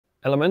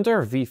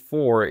Elementor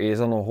V4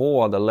 is on a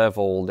whole other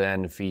level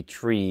than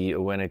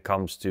V3 when it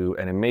comes to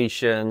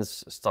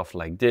animations, stuff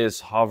like this,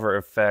 hover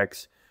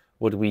effects,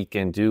 what we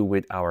can do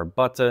with our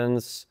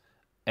buttons.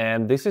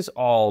 And this is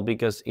all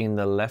because in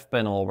the left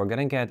panel, we're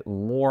gonna get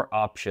more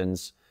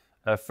options.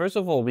 First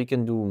of all, we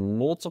can do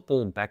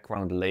multiple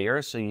background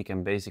layers, so you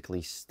can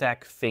basically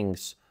stack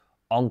things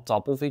on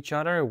top of each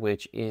other,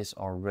 which is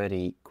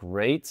already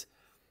great.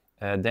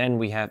 Then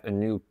we have a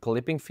new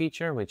clipping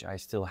feature, which I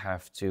still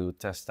have to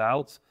test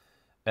out.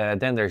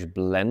 Then there's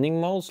blending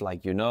modes,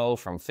 like you know,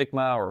 from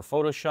Figma or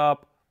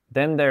Photoshop.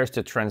 Then there's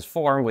the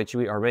transform, which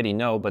we already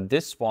know, but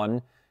this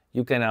one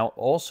you can now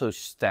also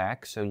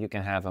stack, so you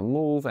can have a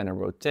move and a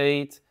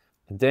rotate.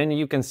 Then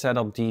you can set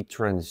up the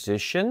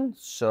transition,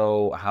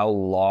 so how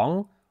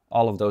long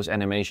all of those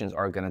animations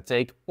are gonna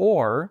take,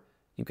 or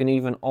you can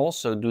even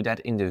also do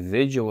that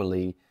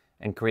individually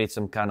and create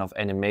some kind of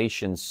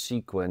animation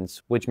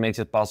sequence, which makes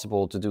it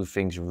possible to do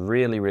things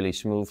really, really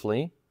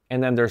smoothly.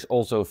 And then there's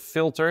also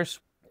filters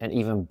and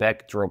even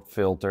backdrop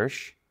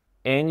filters.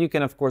 And you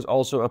can of course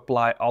also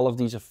apply all of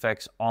these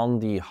effects on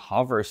the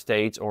hover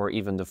state or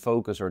even the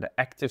focus or the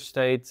active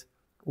state,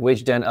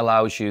 which then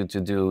allows you to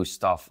do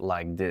stuff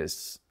like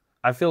this.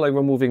 I feel like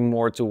we're moving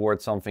more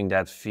towards something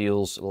that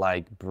feels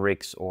like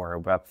bricks or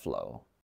Webflow.